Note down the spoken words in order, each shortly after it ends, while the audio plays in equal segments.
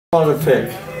to pick,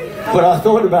 but I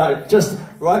thought about it just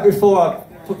right before I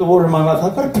put the water in my mouth.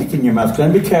 I've got a pick in your mouth,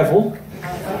 Glenn. Be careful.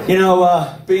 You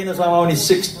know, being as I'm only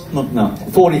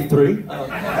 43.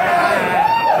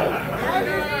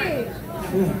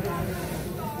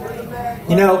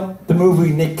 You know, the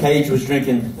movie Nick Cage was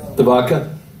drinking the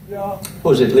vodka. What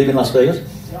was it? Leaving Las Vegas.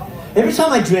 Every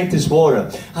time I drink this water,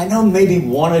 I know maybe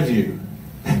one of you,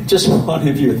 just one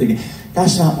of you, are thinking,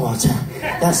 "That's not water.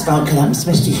 That's vodka. That's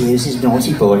Mr. Hughes, his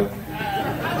naughty boy."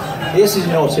 Yes, he's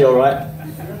naughty, all right.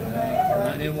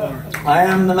 I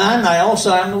am the man. I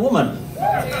also am the woman.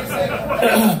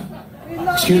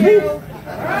 Excuse me?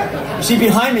 Is he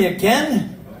behind me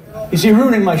again? Is he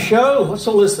ruining my show? What's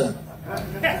all this then?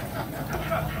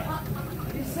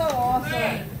 He's so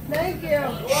awesome. Thank you.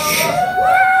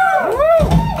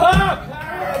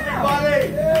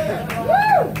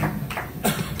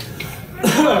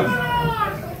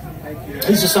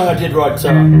 This is a song I did write.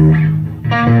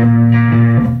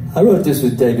 I wrote this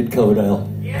with David Coverdale.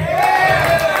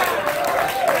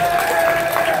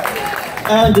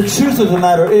 And the truth of the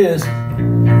matter is,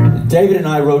 David and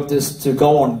I wrote this to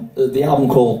go on the album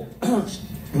called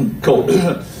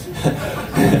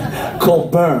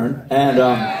called Burn, and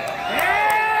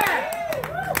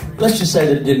let's just say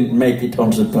that it didn't make it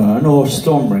onto Burn or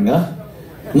Stormbringer.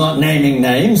 Not naming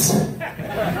names,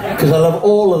 because I love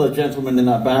all of the gentlemen in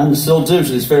that band, and still do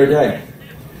to this very day.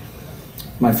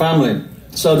 My family.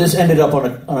 So this ended up on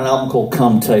an album called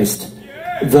Come Taste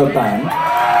the Band.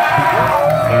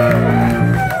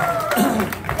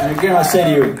 And again, I say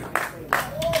to you,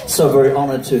 so very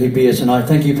honored to be here tonight.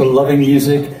 Thank you for loving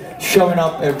music, showing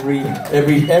up every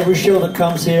show that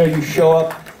comes here. You show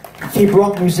up, keep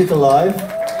rock music alive.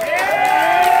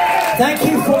 Thank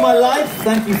you for my life.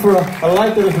 Thank you for a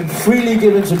life that has been freely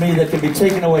given to me that can be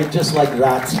taken away just like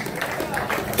that.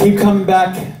 Keep coming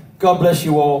back. God bless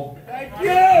you all. Thank you.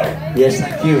 Yes,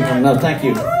 thank you. No, thank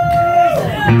you.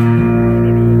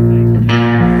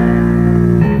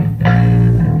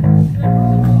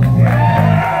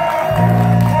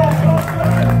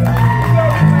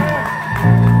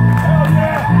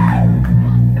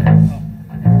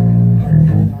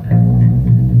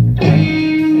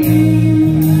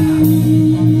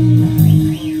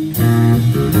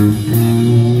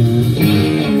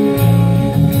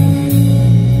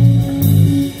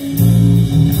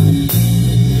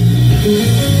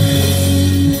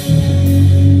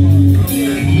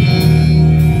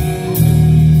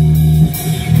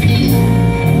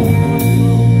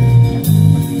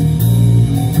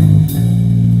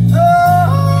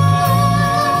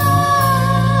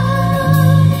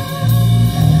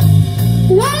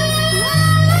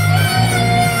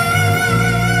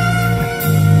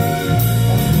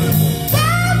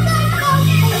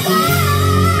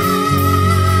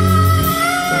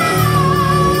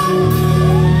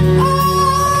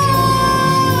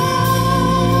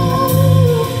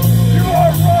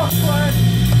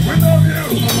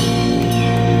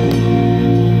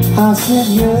 I said,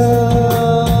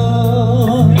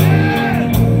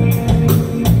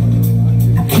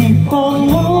 keep on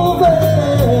moving,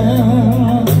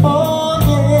 oh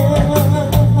yeah,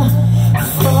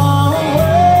 far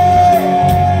away,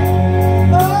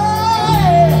 oh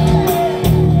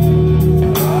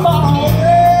yeah, far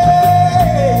away.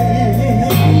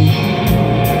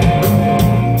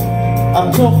 I'm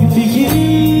talking to you.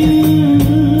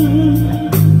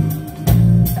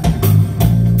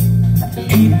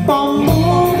 Keep on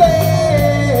moving,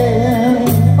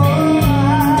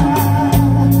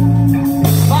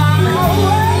 far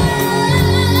away,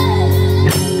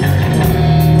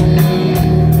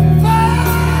 far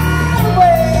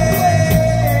away,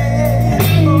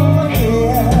 oh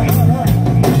yeah.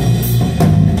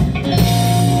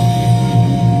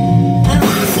 And I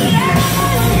said,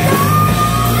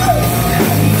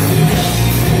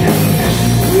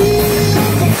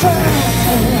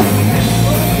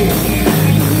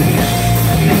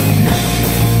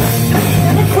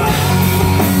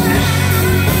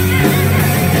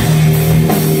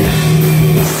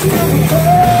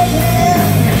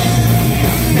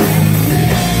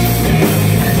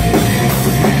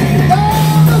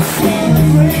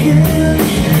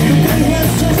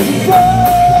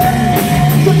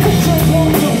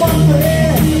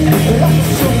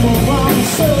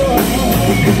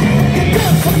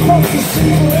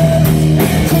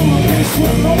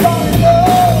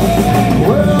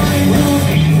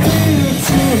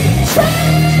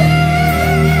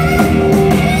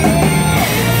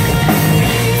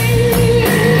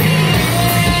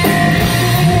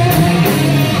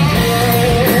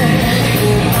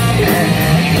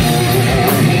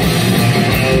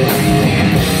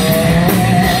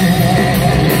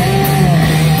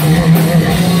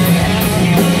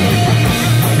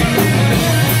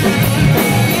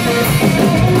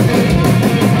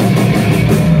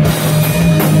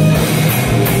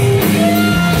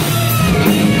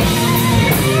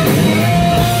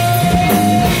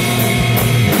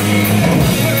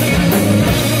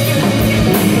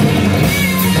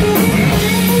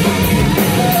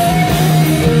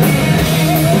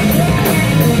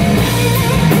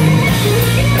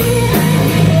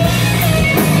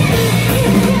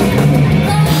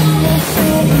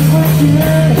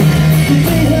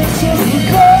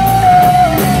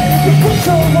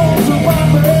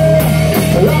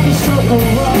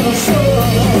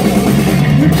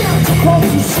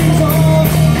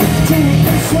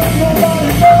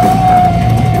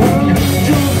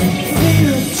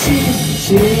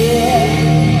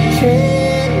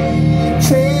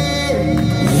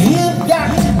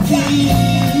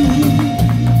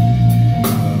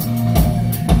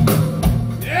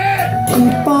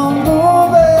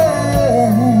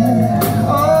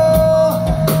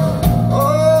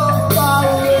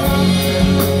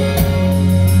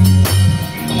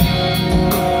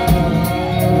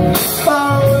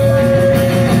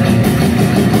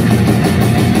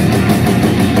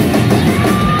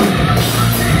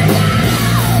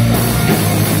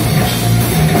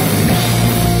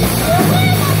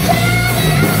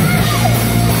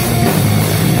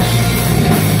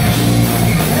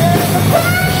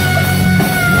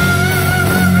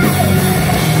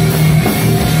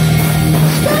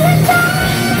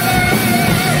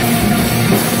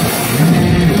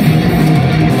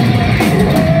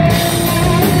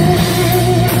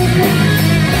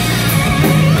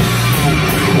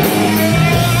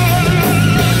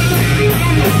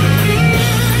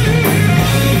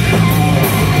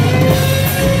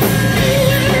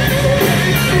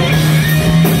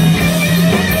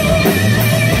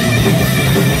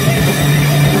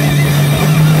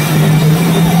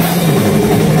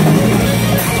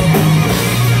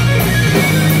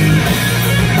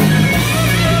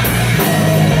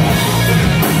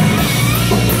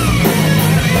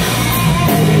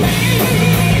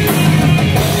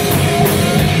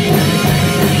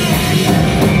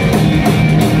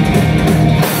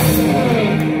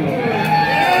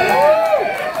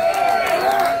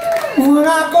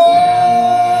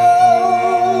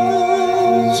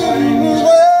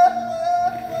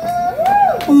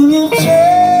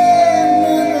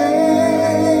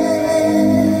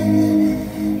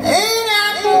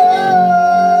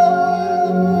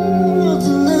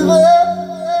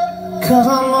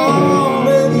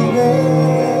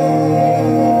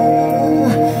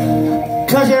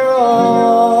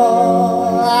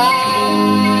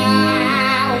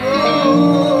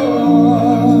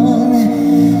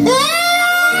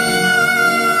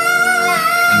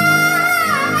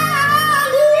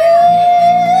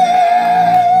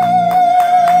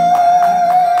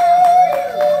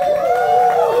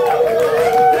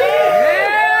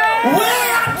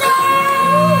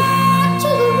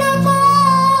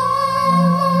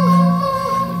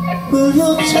 Will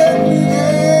you take me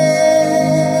there?